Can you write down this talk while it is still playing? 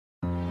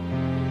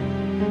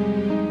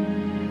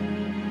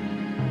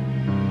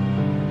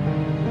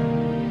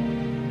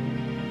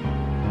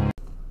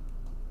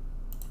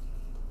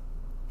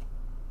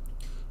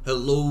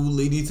Hello,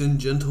 ladies and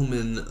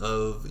gentlemen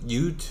of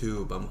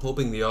YouTube. I'm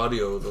hoping the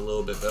audio is a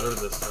little bit better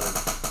this time,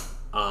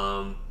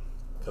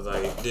 because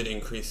I did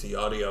increase the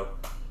audio.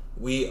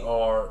 We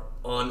are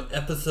on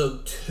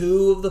episode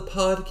 2 of the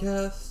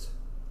podcast.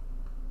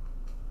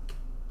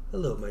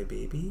 Hello, my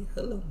baby.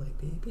 Hello, my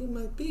baby.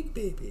 My big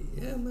baby.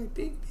 Yeah, my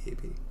big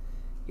baby.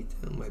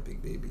 Get down, my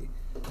big baby.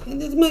 And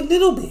there's my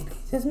little baby.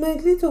 There's my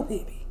little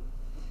baby.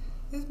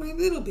 There's my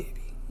little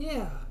baby.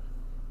 Yeah.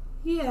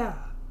 Yeah.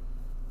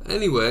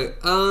 Anyway,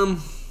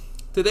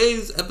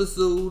 today's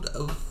episode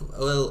of,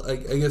 well, I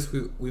guess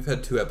we've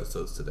had 2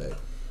 episodes today.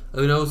 I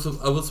mean, I was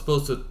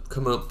supposed to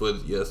come up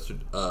with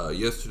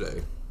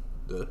yesterday,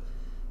 the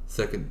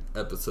second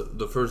episode,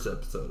 the first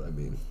episode, I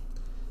mean,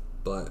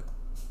 but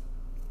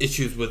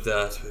issues with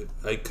that,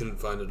 I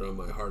couldn't find it on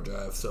my hard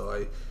drive, so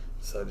I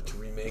decided to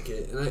remake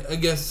it, and I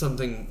guess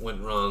something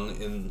went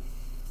wrong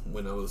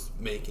when I was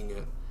making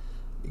it,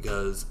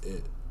 because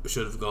it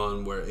should have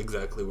gone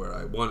exactly where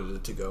I wanted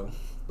it to go.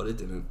 But it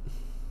didn't.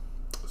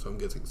 So I'm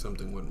guessing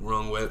something went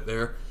wrong with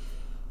there.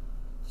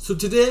 So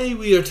today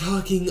we are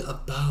talking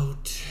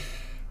about...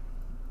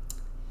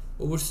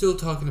 Well, we're still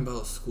talking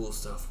about school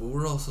stuff, but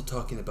we're also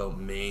talking about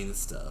Maine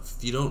stuff.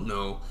 If you don't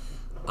know,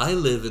 I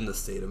live in the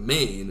state of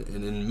Maine,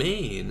 and in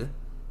Maine,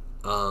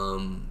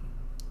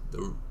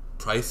 the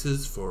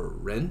prices for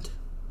rent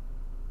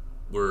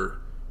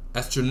were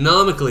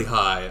astronomically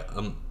high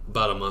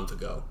about a month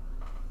ago.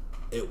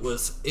 It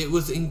was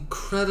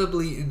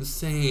incredibly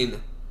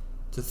insane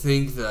to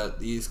think that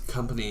these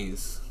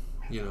companies,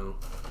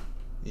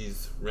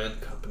 these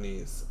rent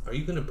companies, are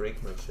you gonna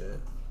break my shit?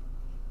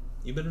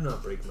 You better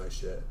not break my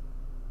shit.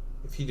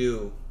 If you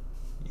do,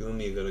 you and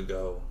me are gonna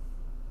go.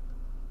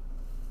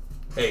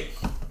 Hey.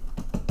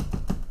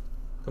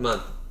 Come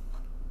on.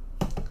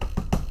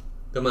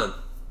 Come on.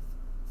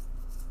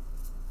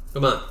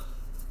 Come on.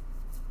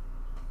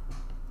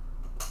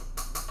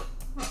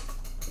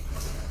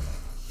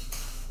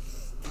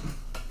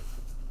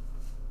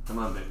 Come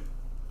on, baby.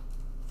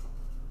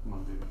 Come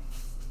on, baby.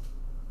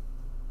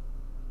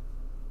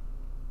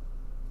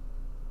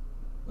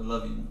 I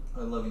love you. I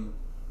love you.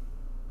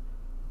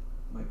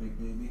 My big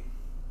baby.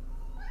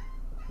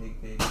 Big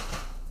baby.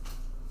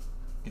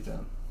 Get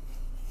down.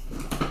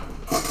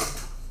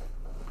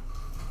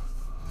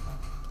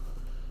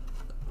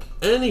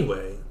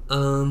 Anyway,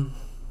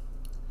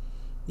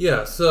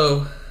 yeah,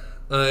 so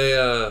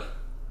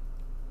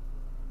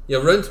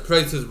rent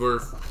prices were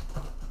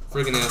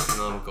friggin'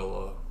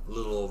 astronomical a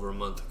little over a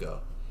month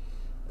ago.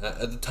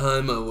 At the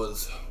time, I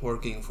was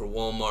working for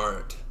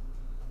Walmart.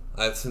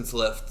 I've since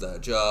left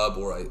that job,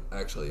 or I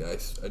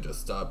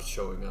just stopped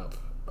showing up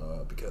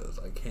because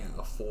I can't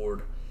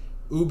afford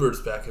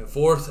Ubers back and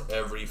forth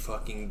every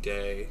fucking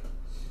day.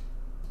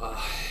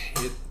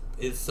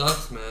 It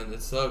sucks, man.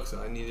 It sucks.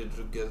 I needed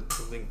to get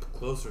something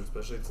closer,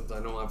 especially since I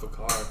don't have a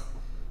car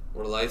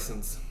or a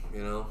license,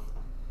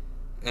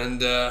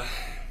 And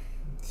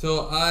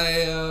so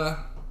I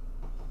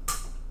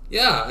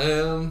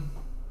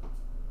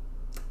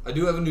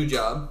do have a new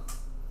job.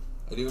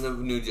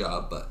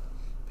 But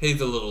pays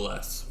a little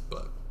less.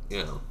 But,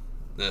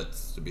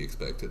 that's to be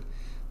expected.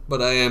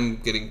 But I am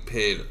getting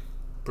paid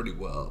pretty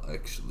well,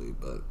 actually.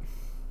 But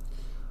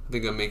I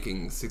think I'm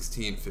making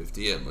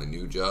 $16.50 at my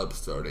new job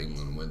starting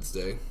on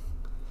Wednesday.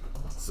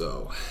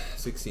 So,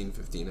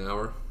 $16.50 an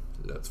hour.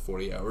 That's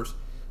 40 hours.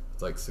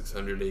 It's like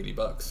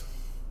 $680.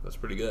 That's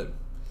pretty good.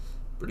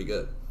 Pretty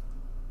good.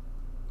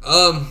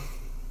 Plus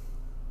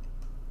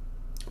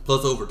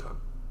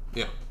overtime.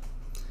 Yeah.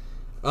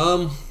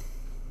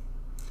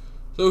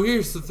 So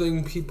here's the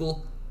thing,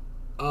 people.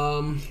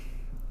 It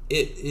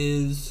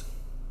is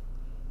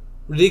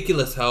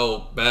ridiculous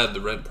how bad the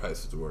rent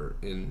prices were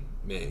in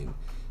Maine.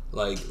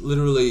 Like,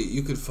 literally,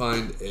 you could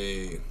find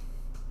a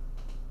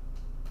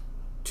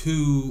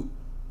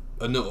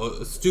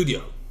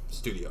studio.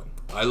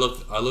 I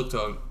looked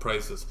on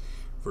prices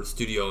for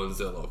studio and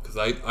Zillow, because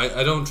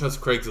I don't trust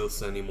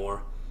Craigslist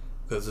anymore,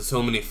 because there's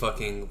so many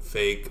fucking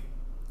fake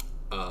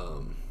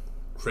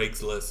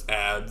Craigslist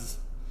ads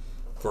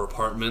for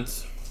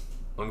apartments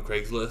on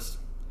Craigslist.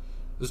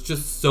 There's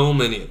just so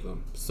many of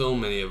them,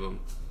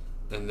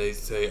 and they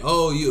say,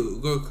 "Oh,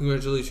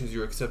 congratulations,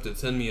 you're accepted.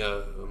 Send me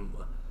a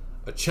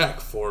check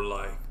for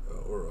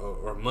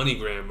or a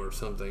MoneyGram or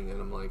something,"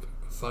 and I'm like,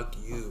 "Fuck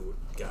you,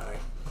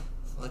 guy.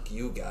 Fuck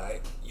you,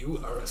 guy.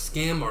 You are a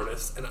scam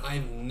artist, and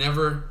I've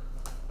never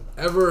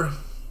ever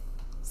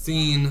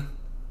seen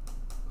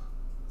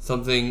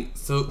something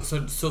so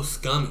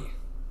scummy,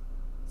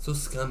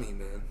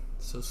 man,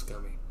 so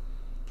scummy."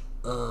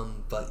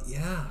 But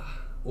yeah,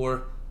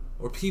 or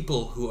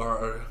people who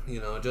are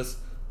just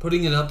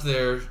putting it up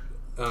there,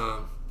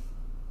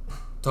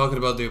 talking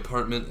about the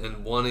apartment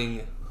and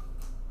wanting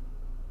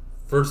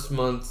first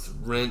month's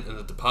rent and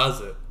the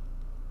deposit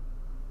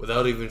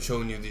without even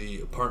showing you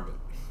the apartment,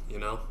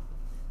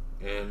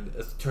 And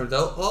as it turns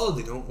out,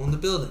 they don't own the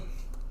building.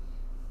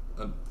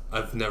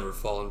 I've never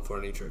fallen for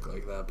any trick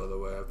like that, by the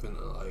way. I've been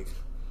like,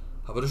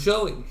 how about a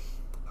showing?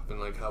 I've been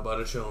like, how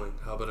about a showing?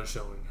 How about a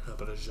showing? How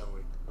about a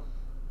showing?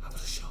 How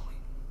about a showing?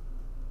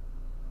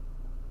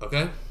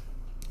 Okay?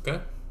 Okay?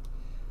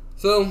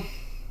 So,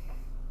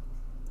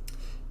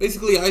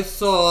 basically, I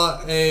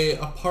saw a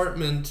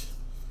apartment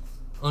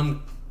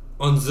on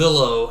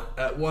Zillow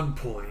at one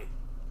point.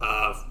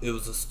 It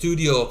was a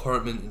studio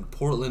apartment in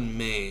Portland,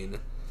 Maine,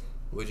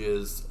 which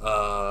is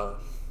the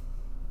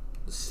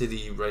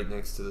city right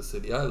next to the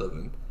city I live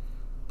in.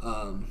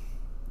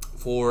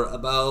 For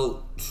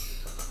about,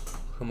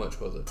 how much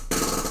was it?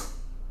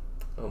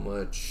 How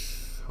much?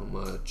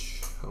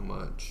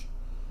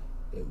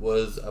 It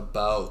was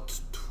about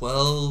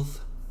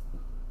 12.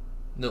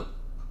 No,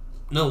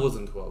 it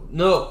wasn't 12.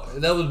 No,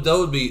 that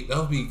would be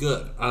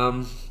good.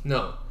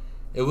 No,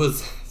 it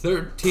was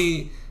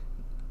 13.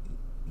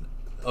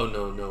 Oh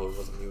no, it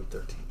wasn't even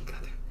 13.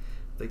 God,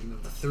 thinking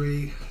of the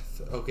 3.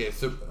 Okay,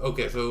 so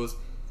it was.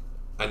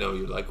 I know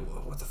you're like,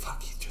 whoa, what the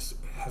fuck? You just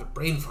had a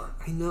brain fart.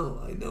 I know,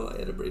 I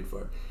had a brain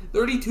fart.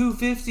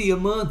 $32.50 a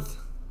month.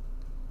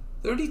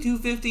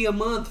 $32.50 a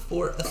month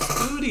for a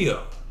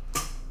studio.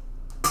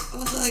 I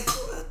was like,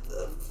 what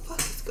the fuck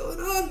is going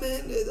on,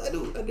 man? I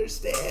don't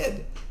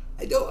understand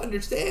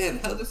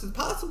how this is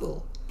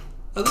possible.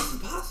 And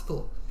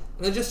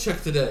I just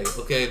checked today.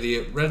 Okay,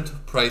 the rent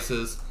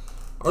prices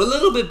are a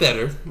little bit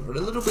better.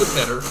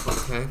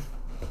 Okay,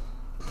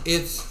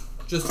 it's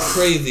just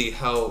crazy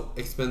how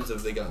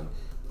expensive they got.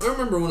 I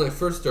remember when I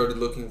first started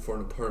looking for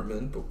an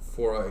apartment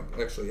before I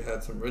actually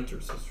had some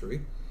renter's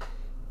history.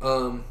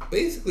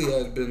 Basically,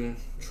 I'd been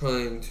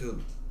trying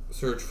to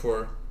search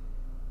for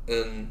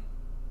an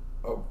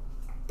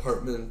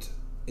apartment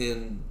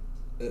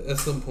at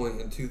some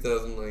point in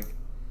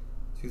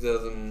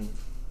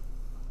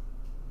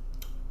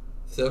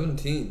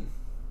 2017,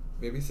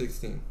 maybe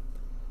 16.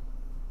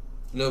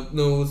 No, it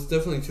was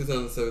definitely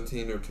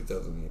 2017 or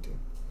 2018.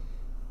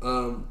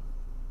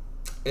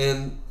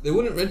 And they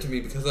wouldn't rent to me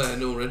because I had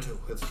no rental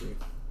history.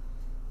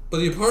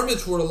 But the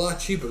apartments were a lot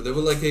cheaper. They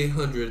were like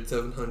 $800,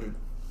 $700.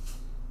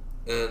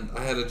 And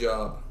I had a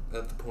job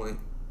at that point,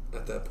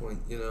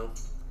 you know.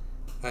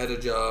 I had a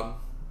job.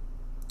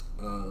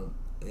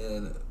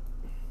 And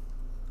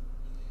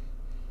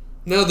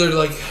now they're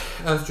like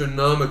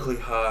astronomically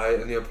high,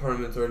 and the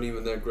apartments aren't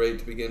even that great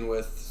to begin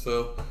with.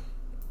 So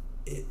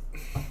it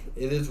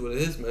is what it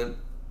is, man.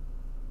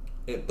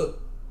 But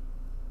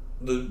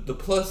the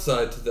plus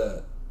side to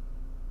that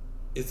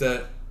is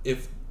that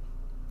if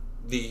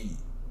the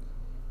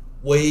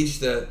wage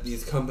that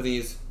these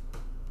companies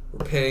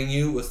were paying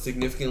you was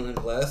significantly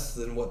less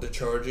than what they're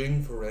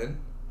charging for rent,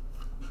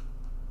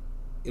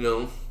 you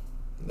know,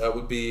 that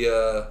would be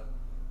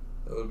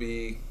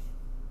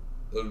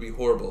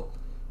horrible.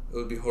 It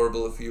would be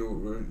horrible if you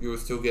were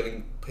still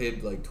getting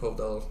paid like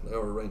 $12 an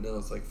hour. Right now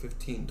it's like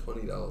 $15,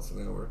 $20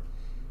 an hour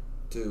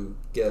to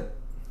get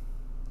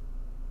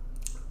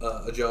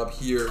a job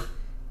here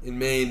in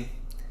Maine.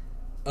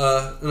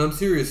 And I'm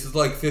serious, it's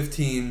like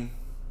 $15,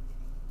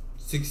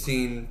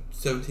 $16, $17,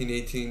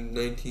 $18,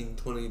 $19,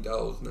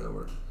 $20 an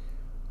hour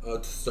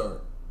to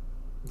start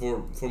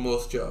for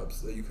most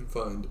jobs that you can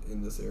find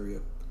in this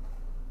area,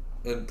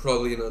 and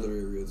probably in other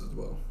areas as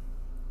well.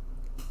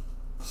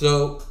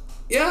 So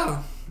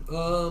yeah,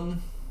 so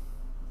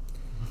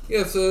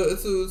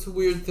it's a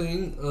weird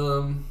thing.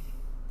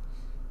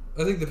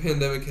 I think the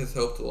pandemic has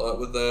helped a lot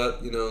with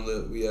that. You know,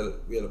 that we had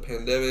a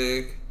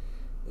pandemic,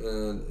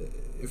 and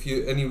if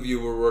any of you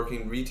were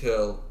working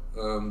retail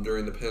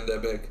during the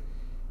pandemic,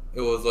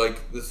 it was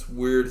like this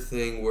weird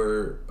thing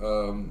where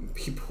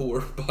people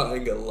were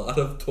buying a lot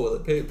of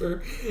toilet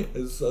paper,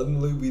 and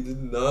suddenly we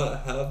did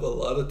not have a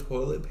lot of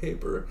toilet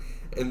paper,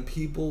 and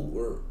people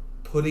were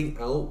putting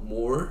out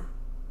more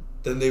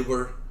than they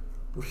were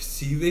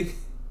receiving.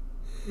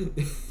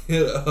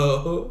 You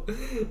know,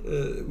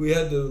 we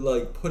had to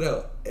like put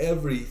out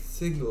every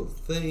single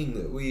thing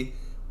that we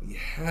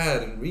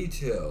had in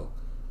retail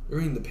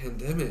during the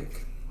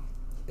pandemic,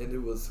 and it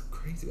was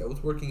crazy. I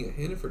was working at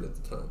Hannaford at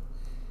the time,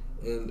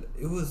 and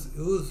it was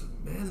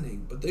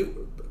maddening. But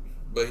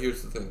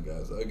here's the thing,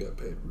 guys. I got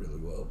paid really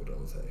well when I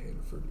was at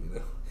Hannaford. You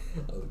know,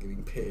 I was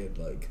getting paid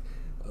like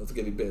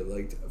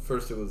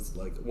first it was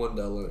like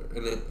 $1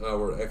 an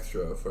hour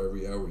extra for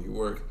every hour you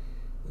work.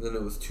 And then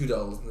it was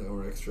 $2 an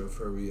hour extra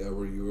for every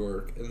hour you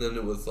work, and then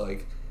it was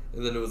like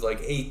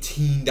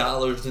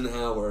 $18 an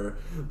hour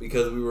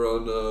because we were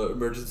on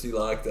emergency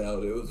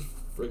lockdown. It was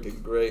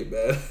freaking great,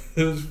 man.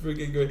 It was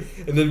freaking great.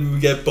 And then we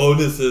would get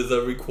bonuses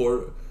every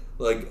quarter.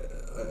 Like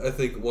I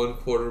think one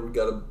quarter we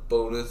got a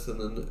bonus, and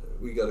then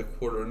we got a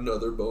quarter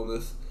another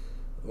bonus,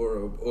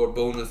 or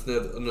bonus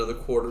another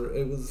quarter.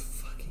 It was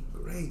fucking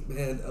great,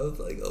 man. I was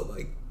like, oh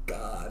my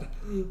god,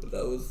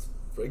 that was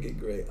freaking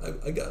great.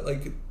 I got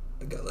like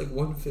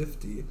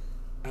 $150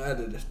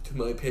 added to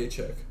my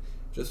paycheck,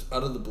 just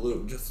out of the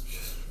blue, just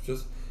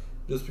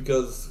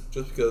because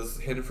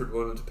Hannaford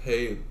wanted to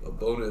pay a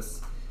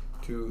bonus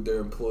to their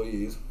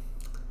employees.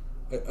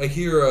 I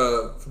hear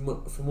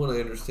from what I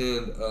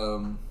understand,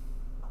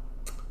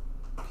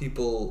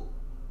 people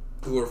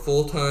who are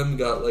full-time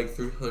got like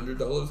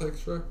 $300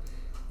 extra.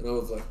 And I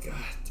was like, God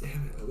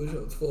damn it, I wish I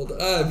was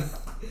full-time.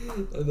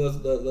 And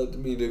that led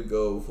me to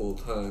go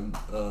full-time.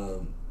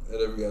 At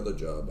every other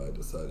job I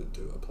decided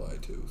to apply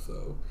to.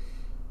 So,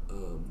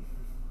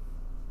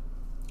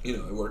 you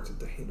know, I worked at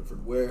the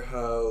Hannaford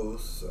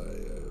warehouse.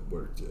 I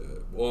worked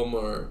at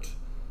Walmart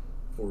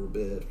for a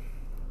bit.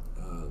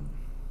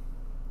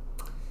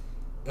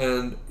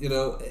 And, you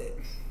know,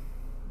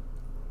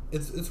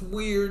 it's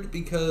weird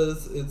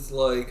because it's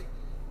like,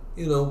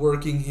 you know,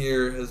 working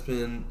here has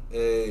been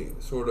a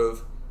sort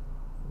of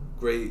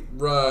great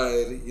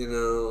ride, you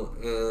know,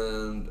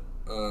 and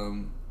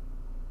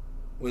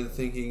when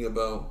thinking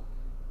about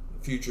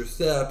future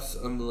steps,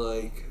 I'm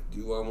like,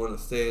 do I want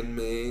to stay in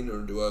Maine or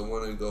do I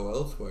want to go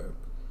elsewhere?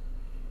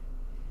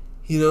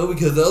 You know,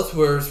 because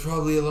elsewhere is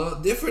probably a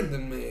lot different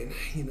than Maine.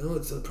 You know,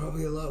 it's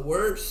probably a lot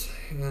worse.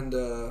 And,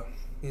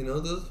 you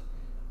know,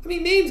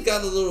 Maine's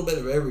got a little bit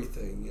of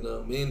everything. You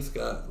know, Maine's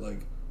got, like,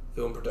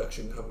 film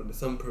production companies,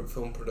 some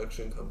film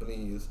production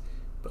companies.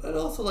 But I'd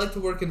also like to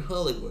work in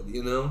Hollywood,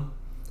 you know?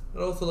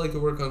 I'd also like to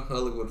work on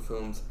Hollywood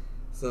films.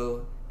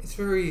 So, it's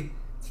very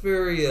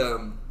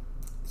different.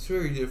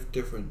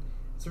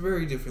 It's a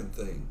very different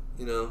thing,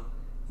 you know?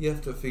 You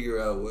have to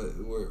figure out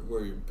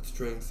where your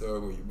strengths are,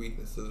 where your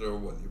weaknesses are,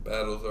 what your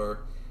battles are,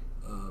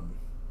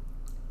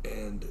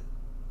 and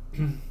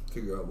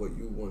figure out what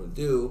you want to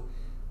do.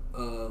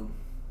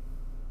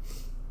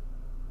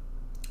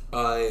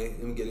 I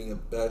am getting a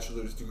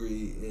bachelor's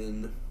degree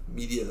in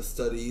media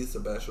studies, a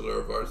Bachelor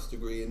of Arts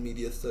degree in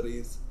media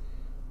studies,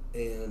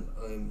 and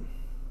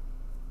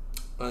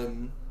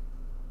I'm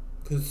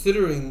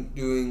considering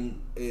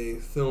doing a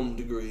film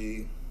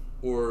degree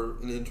or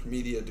an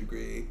intermediate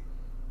degree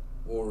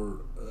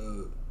or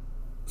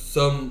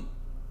some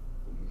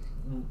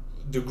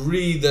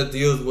degree that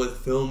deals with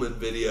film and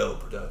video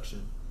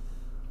production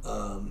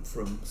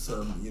from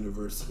some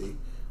university.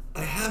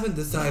 I haven't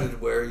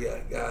decided where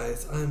yet,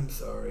 guys. I'm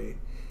sorry.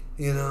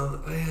 You know,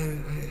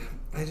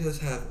 I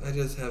just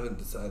haven't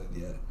decided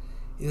yet.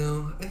 You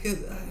know,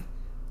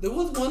 there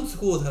was one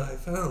school that I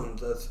found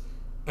that's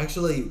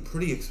actually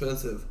pretty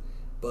expensive,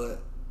 but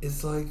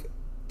it's like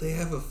they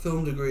have a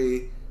film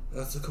degree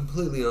that's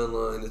completely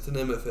online. It's an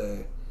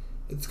MFA.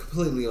 It's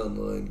completely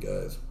online,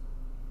 guys.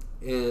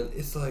 And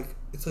it's like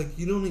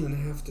you don't even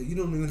have to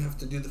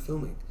do the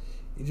filming.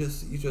 You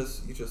just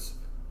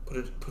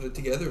put it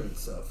together and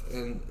stuff.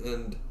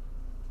 And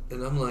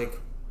I'm like,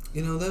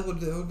 you know, that would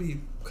be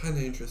kind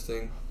of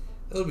interesting.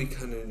 That would be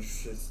kind of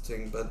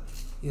interesting, but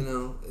you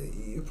know,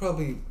 you're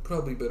probably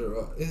better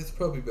off. It's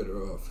probably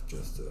better off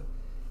just to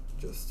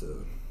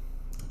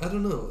I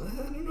don't know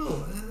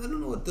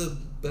what the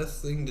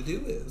best thing to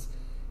do is,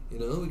 you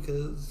know,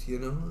 because you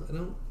know I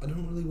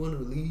don't really want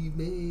to leave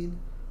Maine,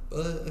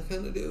 but I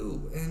kind of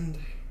do, and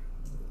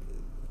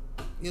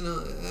you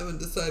know I haven't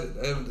decided.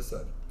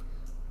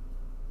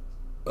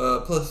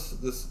 Plus,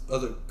 this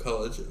other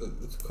college,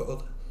 it's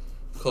called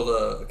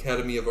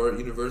Academy of Art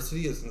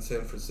University. It's in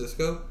San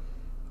Francisco.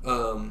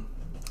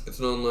 It's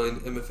an online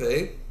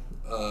MFA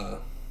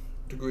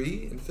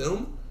degree in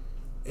film,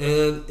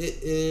 and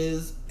it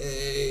is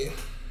a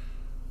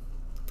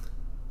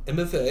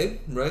MFA,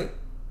 right?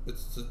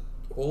 It's a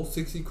whole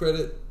 60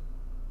 credit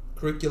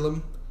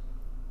curriculum,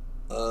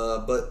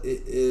 but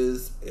it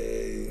is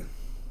a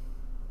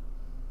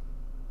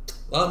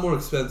lot more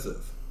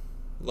expensive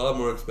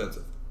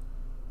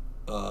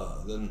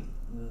than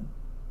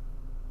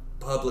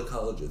public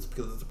colleges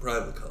because it's a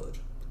private college.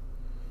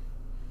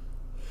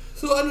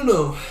 So I don't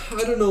know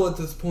at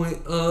this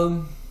point.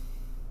 I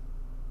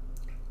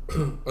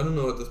don't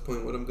know at this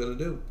point what I'm gonna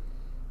do.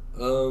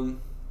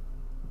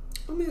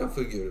 I mean, I'll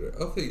figure it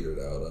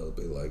out. I'll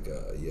be like,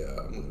 yeah,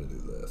 I'm gonna do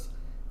this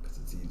because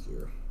it's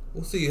easier.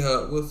 We'll see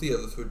how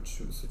the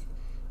switch.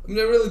 I mean,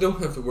 I really don't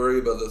have to worry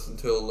about this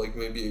until like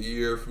maybe a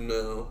year from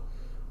now,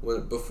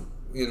 when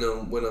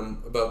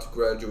I'm about to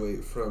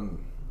graduate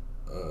from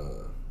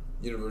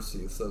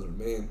University of Southern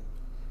Maine.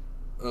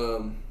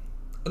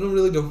 I don't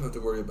have to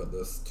worry about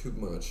this too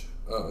much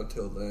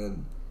until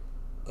then.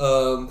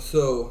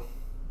 So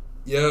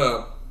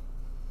yeah.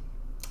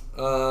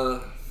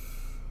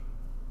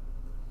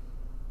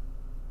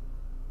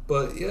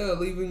 But yeah,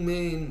 leaving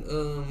Maine,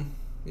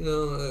 you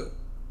know,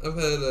 I've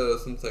had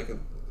some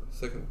second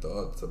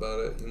thoughts about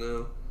it, you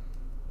know,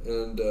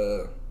 and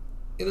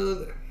you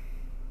know,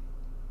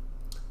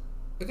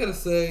 I gotta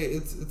say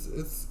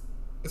it's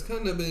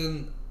kind of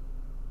been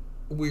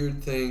a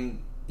weird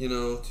thing, you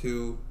know,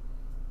 to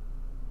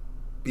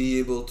be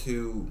able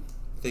to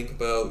think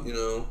about, you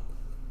know,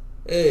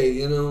 hey,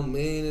 you know,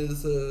 Maine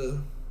is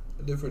a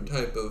different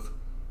type of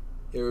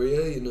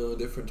area, you know, a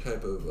different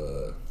type of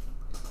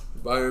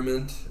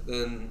environment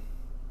than,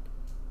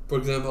 for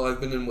example, I've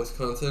been in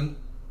Wisconsin,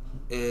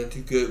 and to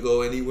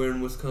go anywhere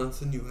in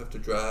Wisconsin, you have to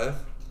drive,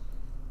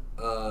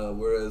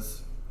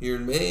 whereas here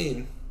in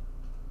Maine,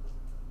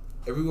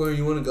 everywhere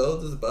you want to go,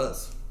 there's a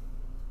bus.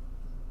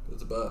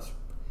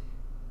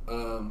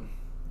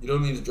 You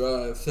don't need to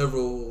drive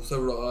several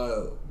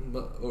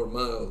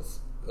miles.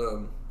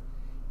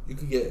 You you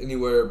could get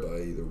anywhere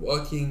by either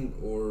walking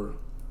or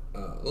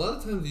a lot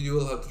of times you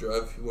will have to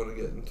drive if you want to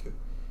get into,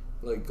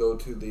 like, go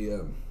to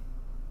the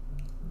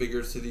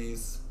bigger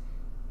cities.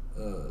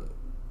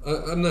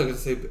 I'm not gonna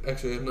say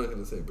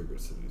bigger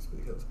cities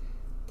because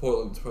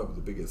Portland's probably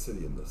the biggest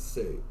city in the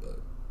state, but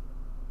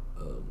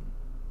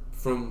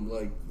from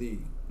like the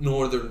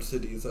northern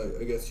cities,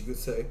 I guess you could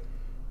say,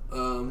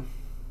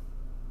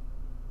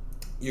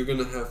 you're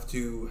gonna have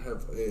to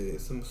have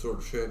some sort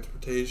of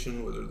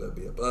transportation, whether that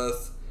be a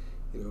bus,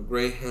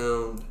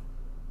 Greyhound,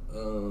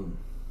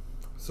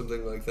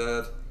 something like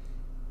that.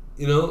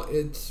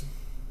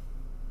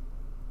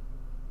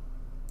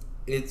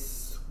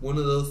 It's one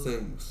of those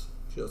things.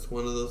 Just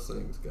one of those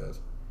things, guys.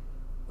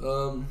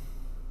 So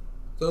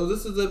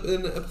this has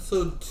been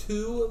episode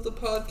 2 of the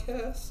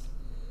podcast.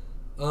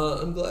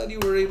 I'm glad you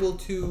were able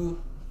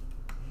to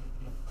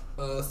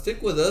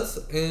stick with us,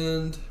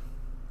 and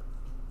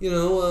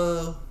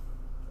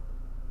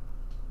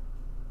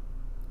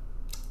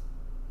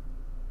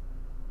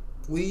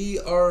we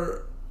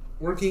are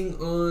working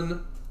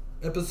on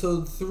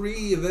episode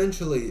 3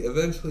 eventually.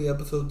 Eventually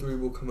episode 3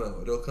 will come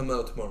out. It'll come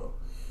out tomorrow.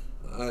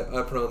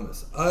 I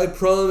promise. I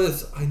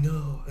promise. I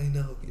know.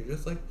 You're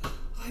just like,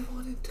 I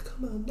want it to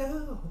come out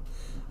now.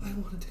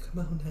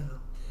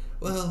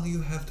 Well,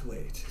 you have to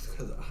wait,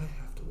 because I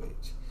have to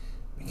wait.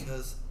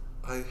 Because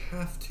I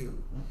have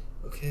to.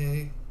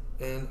 Okay?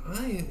 And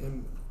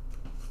am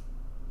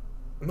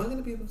I going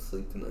to be able to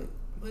sleep tonight?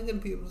 I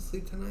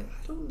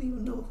don't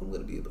even know if I'm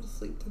going to be able to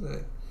sleep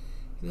tonight.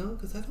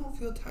 Because I don't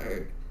feel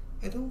tired.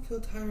 I don't feel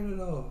tired at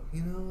all.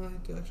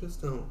 I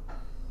just don't.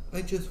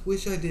 I just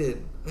wish I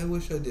did.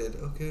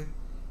 Okay?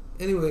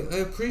 Anyway, I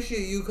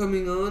appreciate you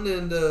coming on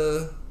and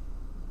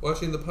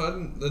watching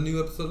the new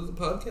episode of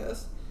the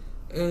podcast.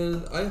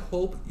 And I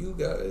hope you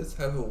guys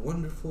have a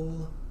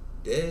wonderful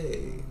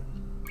day.